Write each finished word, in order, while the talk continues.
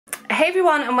Hey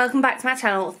everyone, and welcome back to my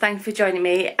channel. Thank you for joining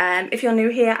me. If you're new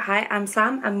here, hi, I'm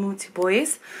Sam. I'm mum of 2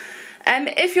 boys.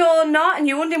 If you're not and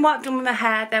you're wondering what I've done with my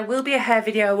hair, there will be a hair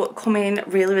video coming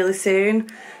really soon.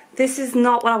 This is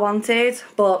not what I wanted,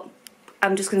 but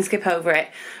I'm just going to skip over it.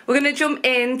 We're going to jump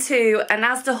into an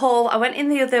Asda haul. I went in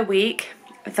the other week.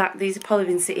 In fact, these have probably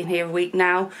been sitting here a week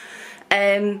now.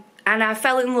 And I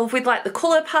fell in love with like the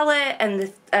colour palette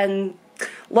and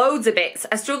loads of bits.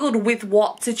 I struggled with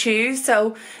what to choose,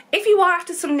 so if you are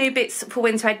after some new bits for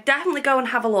winter, I'd definitely go and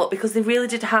have a look because they really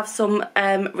did have some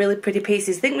really pretty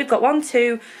pieces. I think we've got 1,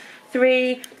 2,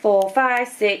 3, 4, 5,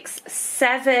 6,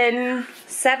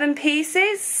 7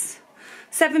 pieces.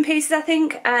 7 pieces I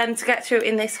think to get through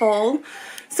in this haul.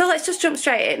 So let's just jump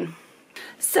straight in.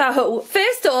 So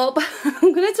first up,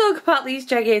 I'm going to talk about these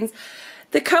jeggings.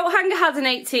 The coat hanger has an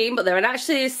 18, but they're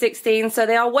actually a 16, so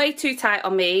they are way too tight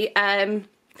on me.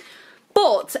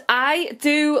 But I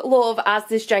do love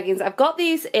Asda's jeggings. I've got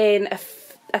these in,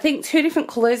 I think, 2 different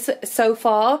colours so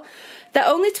far. They're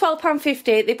only £12.50.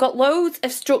 They've got loads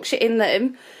of structure in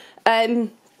them.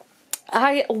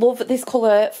 I love this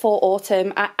colour for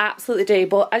autumn. I absolutely do.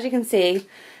 But as you can see,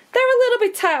 they're a little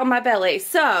bit tight on my belly.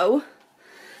 So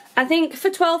I think for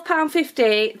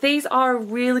 £12.50, these are a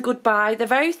really good buy. They're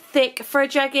very thick for a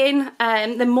jegging.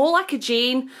 They're more like a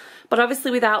jean, but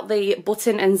obviously without the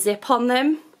button and zip on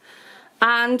them.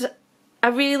 And I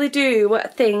really do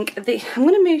think I'm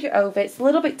going to move it over. It's a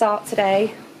little bit dark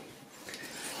today.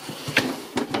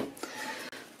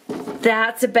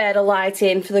 That's a better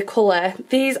lighting for the colour.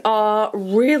 These are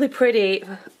really pretty.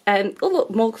 Oh look,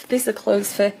 more, these are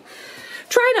clothes for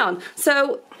trying on.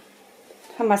 So,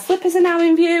 and my slippers are now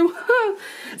in view.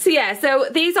 So yeah, so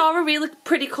these are a really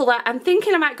pretty colour. I'm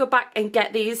thinking I might go back and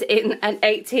get these in an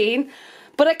 18.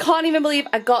 But I can't even believe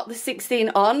I got the 16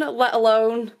 on, let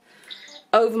alone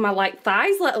over my like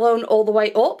thighs, let alone all the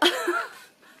way up.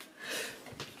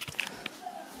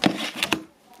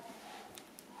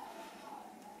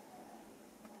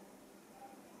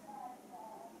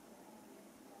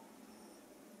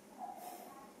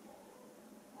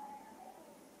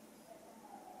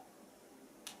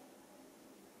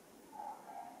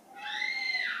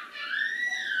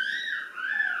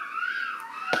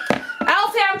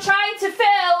 I'm trying to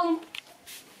film.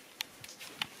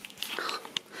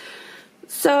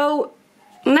 So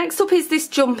next up is this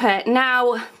jumper.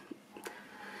 Now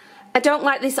I don't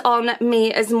like this on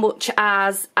me as much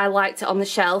as I liked it on the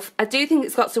shelf. I do think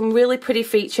it's got some really pretty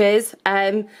features.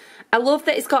 I love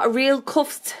that it's got a real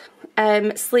cuffed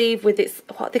sleeve with its,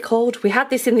 what are they called? We had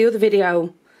this in the other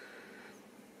video.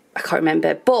 I can't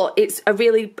remember, but it's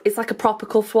like a proper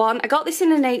cuff one. I got this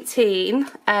in an 18.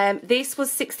 This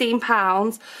was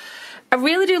 £16. I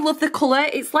really do love the colour.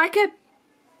 It's like a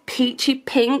peachy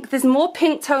pink. There's more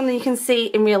pink tone than you can see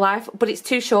in real life, but it's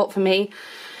too short for me.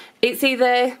 It's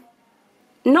either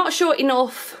not short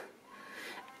enough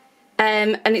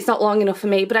and it's not long enough for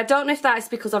me, but I don't know if that's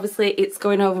because obviously it's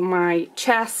going over my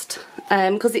chest,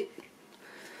 because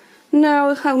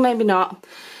no, maybe not.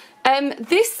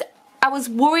 This I was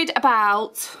worried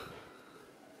about.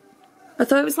 I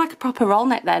thought it was like a proper roll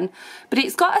neck then, but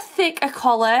it's got a thicker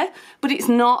collar, but it's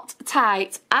not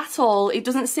tight at all. It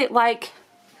doesn't sit like,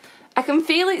 I can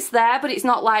feel it's there, but it's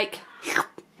not like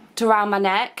around my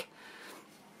neck.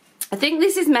 I think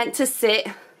this is meant to sit,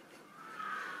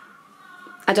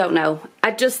 I don't know.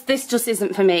 This just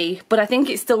isn't for me, but I think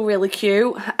it's still really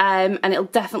cute, and it'll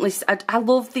definitely, I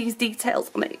love these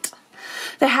details on it.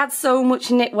 They had so much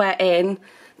knitwear in.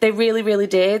 They really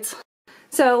did.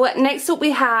 So next up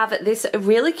we have this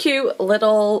really cute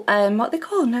little, what are they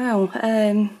called now?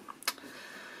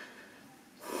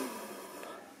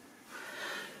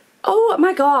 Oh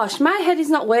my gosh, my head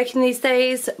is not working these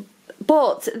days.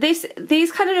 But these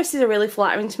kind of dresses are really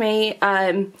flattering to me.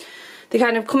 They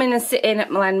kind of come in and sit in at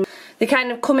my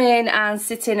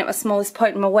smallest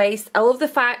point in my waist. I love the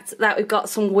fact that we've got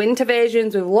some winter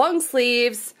versions with long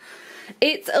sleeves.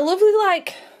 It's a lovely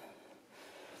like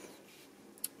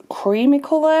creamy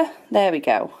colour. There we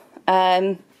go.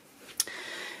 I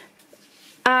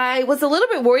was a little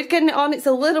bit worried getting it on. It's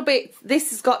a little bit, this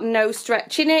has got no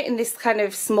stretch in it in this kind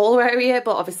of smaller area,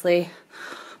 but obviously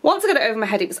once I got it over my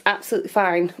head it was absolutely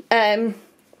fine.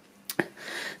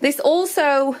 This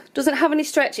also doesn't have any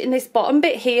stretch in this bottom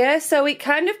bit here, so it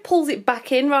kind of pulls it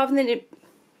back in rather than it,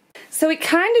 so it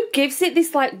kind of gives it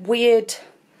this like weird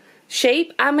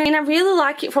shape. I mean, I really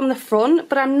like it from the front,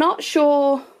 but I'm not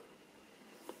sure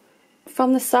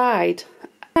from the side.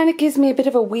 It kind of gives me a bit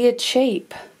of a weird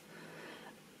shape.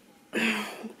 I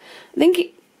think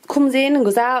it comes in and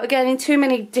goes out again in too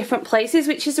many different places,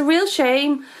 which is a real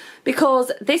shame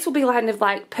because this will be kind of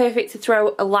like perfect to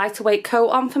throw a lighter weight coat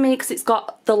on for me, because it's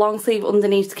got the long sleeve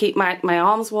underneath to keep my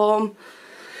arms warm.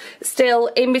 Still,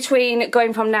 in between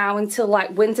going from now until like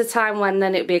winter time, when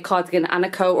then it'd be a cardigan and a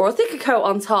coat or a thicker coat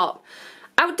on top,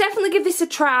 I would definitely give this a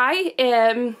try,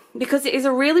 because it is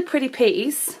a really pretty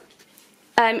piece.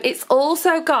 It's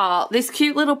also got this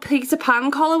cute little Peter Pan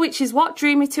collar, which is what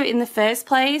drew me to it in the first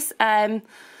place. I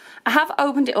have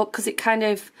opened it up because it kind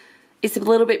of, it's a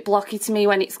little bit blocky to me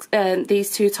when it's these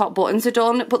two top buttons are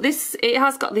done, but this, it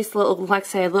has got this little, like I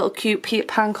say, a little cute Peter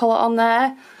Pan collar on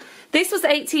there. This was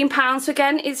 £18, so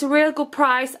again, it's a real good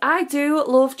price. I do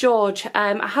love George.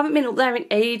 I haven't been up there in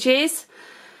ages,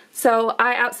 so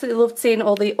I absolutely loved seeing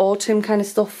all the autumn kind of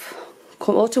stuff,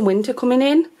 autumn winter coming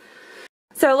in.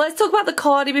 So let's talk about the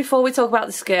cordy before we talk about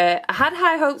the skirt. I had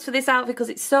high hopes for this outfit because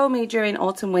it's so me during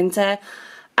autumn winter.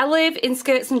 I live in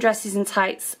skirts and dresses and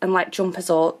tights and like jumpers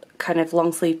or kind of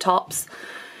long sleeve tops.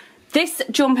 This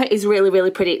jumper is really,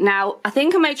 really pretty. Now, I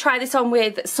think I may try this on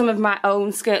with some of my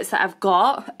own skirts that I've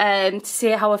got to see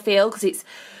how I feel, because it's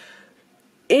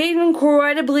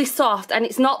incredibly soft and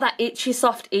it's not that itchy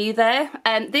soft either.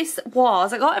 This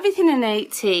was, I got everything in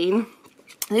 18.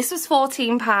 This was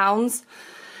 £14.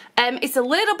 It's a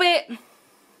little bit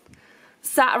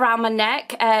sat around my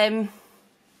neck. I'm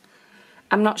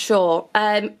not sure.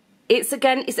 It's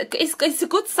again, it's a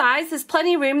good size. There's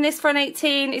plenty of room in this for an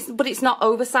 18, but it's not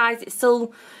oversized. It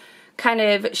still kind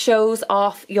of shows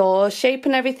off your shape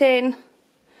and everything.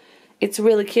 It's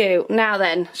really cute. Now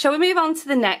then, shall we move on to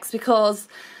the next, because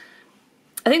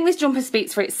I think this jumper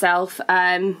speaks for itself.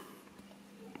 Everything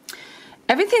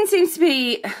seems to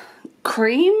be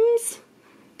creams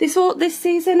this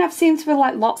season. I've seen to be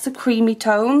like lots of creamy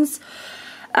tones.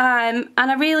 And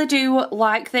I really do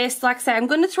like this. Like I say, I'm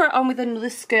going to throw it on with another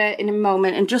skirt in a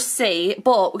moment and just see.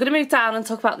 But we're going to move down and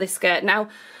talk about this skirt. Now,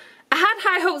 I had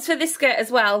high hopes for this skirt as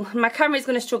well. My camera is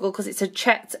going to struggle because it's a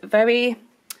checked, very...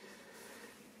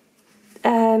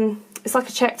 it's like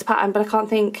a checked pattern, but I can't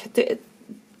think... But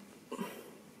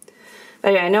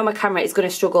anyway, I know my camera is going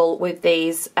to struggle with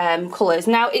these colours.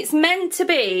 Now, it's meant to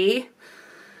be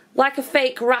like a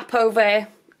fake wrap over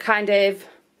kind of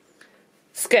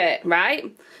skirt, right?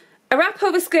 A wrap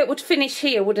over skirt would finish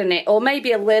here, wouldn't it? Or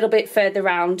maybe a little bit further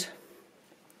round.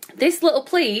 This little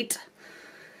pleat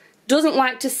doesn't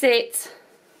like to sit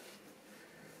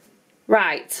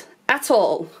right at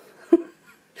all.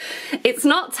 It's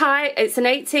not tight. It's an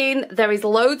 18. There is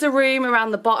loads of room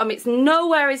around the bottom. It's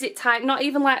nowhere is it tight, not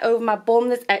even like over my bum.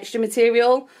 There's extra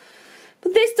material,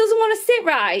 but this doesn't want to sit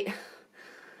right.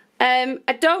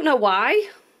 I don't know why.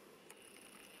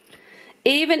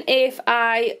 Even if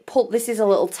I pull, this is a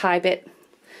little tie bit.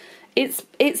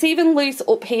 It's even loose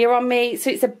up here on me, so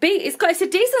it's a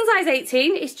decent size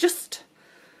 18. It's just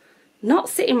not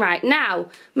sitting right. Now,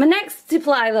 my next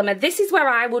dilemma. This is where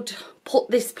I would put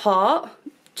this part.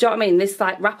 Do you know what I mean? This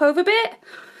like wrap over bit.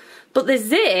 But the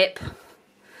zip,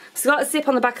 it's got a zip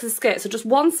on the back of the skirt. So just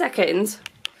 1 second.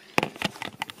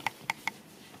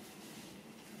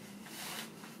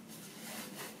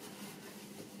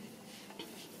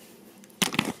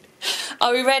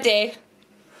 Are we ready?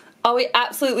 Are we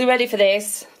absolutely ready for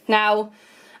this? Now,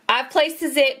 I've placed the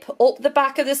zip up the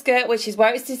back of the skirt, which is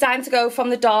where it's designed to go from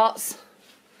the darts.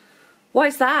 What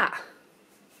is that?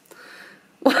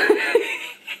 What is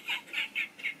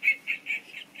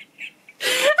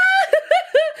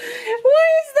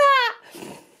that?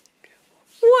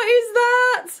 What is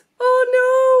that? Oh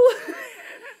no!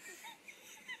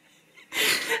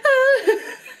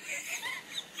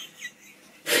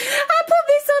 I put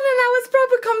this on and I was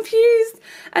proper confused,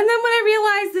 and then when I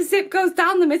realised the zip goes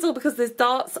down the middle because there's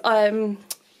darts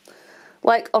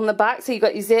like on the back, so you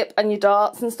got your zip and your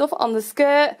darts and stuff on the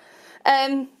skirt,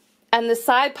 and the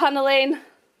side panelling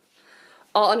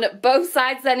on both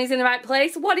sides then is in the right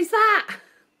place. What is that?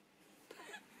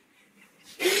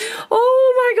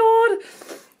 Oh my god.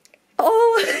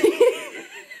 Oh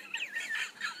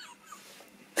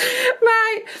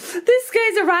right, this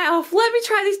skirt's a write-off. Let me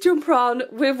try this jumper on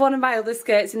with one of my other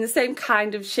skirts in the same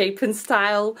kind of shape and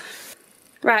style.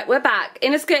 Right, we're back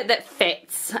in a skirt that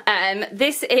fits.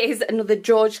 This is another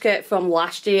George skirt from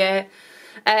last year.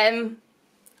 I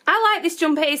like this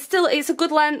jumper. It's a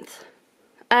good length.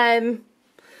 It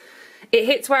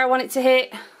hits where I want it to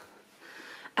hit.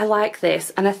 I like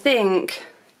this, and I think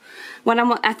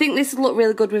I think this would look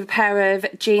really good with a pair of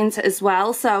jeans as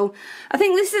well. So I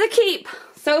think this is a keep.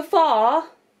 So far,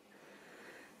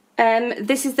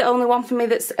 this is the only one for me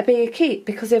that's a big keep,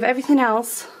 because of everything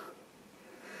else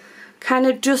kind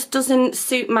of just doesn't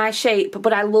suit my shape,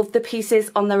 but I love the pieces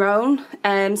on their own.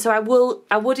 So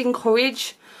I would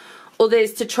encourage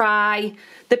others to try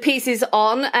the pieces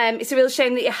on. It's a real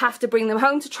shame that you have to bring them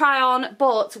home to try on,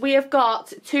 but we have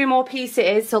got 2 more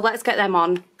pieces, so let's get them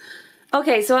on.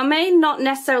 Okay, so I may not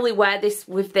necessarily wear this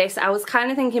with this. I was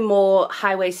kind of thinking more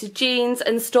high-waisted jeans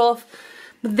and stuff.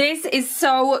 This is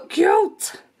so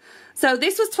cute. So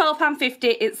this was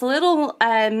 £12.50. It's a little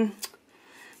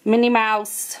Minnie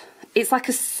Mouse. It's like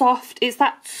a soft, it's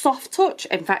that soft touch.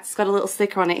 In fact, it's got a little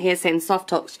sticker on it here saying soft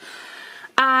touch.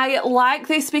 I like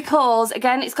this because,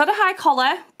 again, it's got a high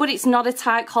collar, but it's not a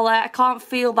tight collar. I can't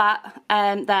feel that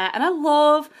there. And I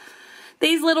love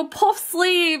these little puff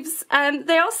sleeves.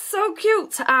 They are so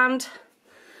cute. And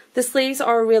the sleeves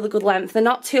are a really good length. They're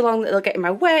not too long that they'll get in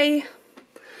my way.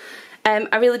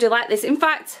 I really do like this. In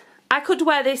fact, I could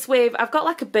wear this with, I've got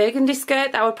like a burgundy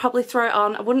skirt that I would probably throw it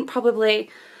on. I wouldn't probably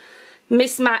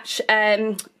mismatch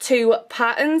 2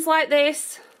 patterns like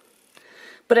this,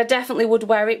 but I definitely would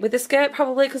wear it with a skirt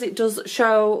probably, because it does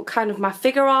show kind of my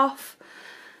figure off.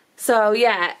 So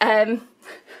yeah, did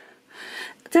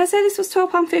I say this was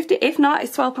 £12.50? If not,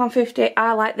 it's £12.50.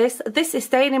 I like this. This is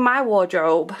staying in my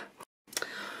wardrobe.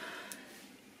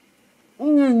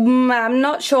 I'm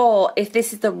not sure if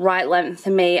this is the right length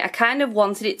for me. I kind of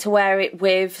wanted it to wear it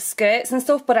with skirts and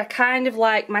stuff, but I kind of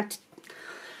like my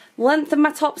length of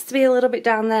my tops to be a little bit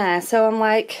down there, so I'm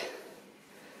like,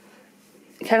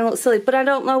 it kind of looks silly, but I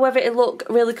don't know whether it'd look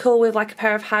really cool with like a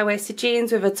pair of high-waisted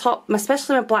jeans with a top,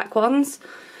 especially my black ones,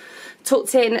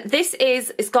 tucked in. This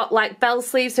is, it's got like bell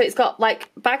sleeves, so it's got like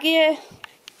baggier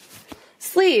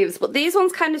sleeves, but these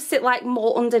ones kind of sit like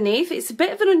more underneath. It's a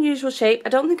bit of an unusual shape. I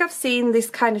don't think I've seen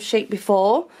this kind of shape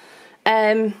before.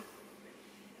 And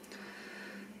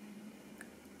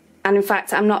in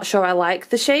fact, I'm not sure I like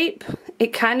the shape.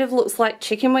 It kind of looks like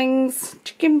chicken wings.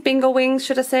 Chicken bingo wings,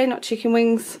 should I say, not chicken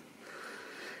wings.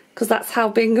 Because that's how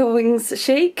bingo wings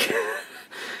shake.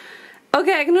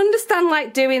 Okay, I can understand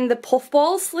like doing the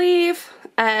puffball sleeve.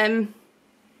 I'm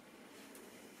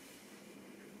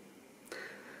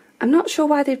not sure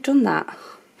why they've done that.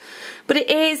 But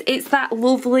it's that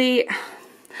lovely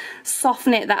soft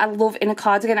knit that I love in a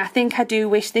cardigan. I think I do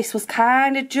wish this was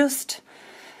kind of just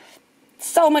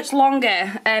so much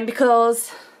longer,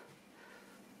 because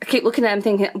I keep looking at them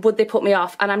thinking, would they put me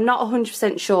off? And I'm not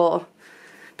 100% sure,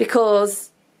 because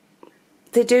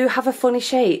they do have a funny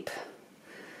shape.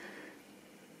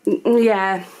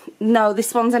 Yeah, no,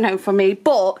 this one's a no for me,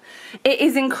 but it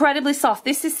is incredibly soft.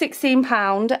 This is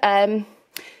 £16.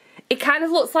 It kind of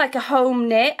looks like a home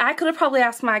knit. I could have probably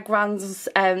asked my grands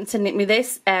to knit me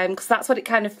this, because that's what it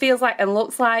kind of feels like and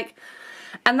looks like.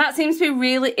 And that seems to be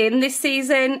really in this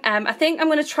season. I think I'm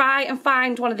going to try and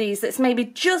find one of these that's maybe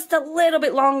just a little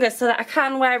bit longer, so that I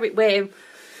can wear it with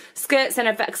skirts and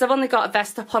a vest, because I've only got a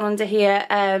vest up on under here,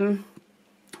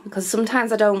 because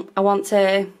sometimes I want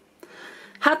to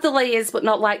have the layers but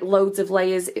not like loads of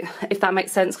layers, if that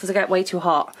makes sense, because I get way too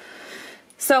hot.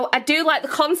 So I do like the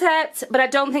concept, but I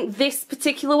don't think this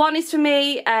particular one is for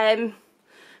me.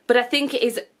 But I think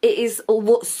it is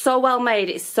so well made.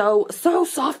 It's so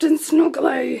soft and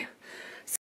snuggly.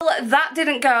 So that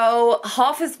didn't go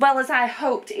half as well as I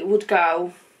hoped it would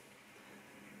go.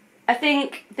 I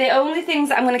think the only things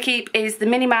that I'm going to keep is the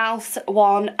Minnie Mouse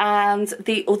one and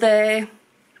the other,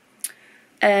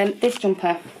 this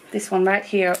jumper. This one right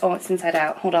here. Oh, it's inside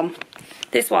out. Hold on.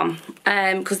 This one.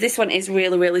 Because this one is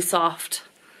really soft.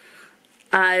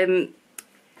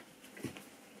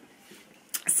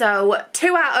 So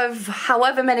 2 out of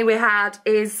however many we had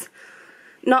is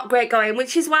not great going,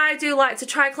 which is why I do like to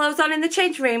try clothes on in the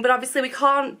changing room, but obviously we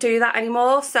can't do that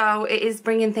anymore, so it is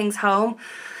bringing things home.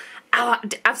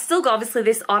 I've still got obviously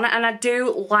this on, and I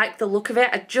do like the look of it.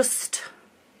 I just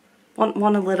want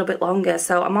one a little bit longer,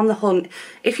 so I'm on the hunt.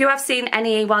 If you have seen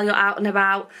any while you're out and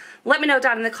about, let me know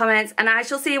down in the comments, and I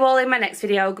shall see you all in my next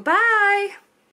video. Goodbye!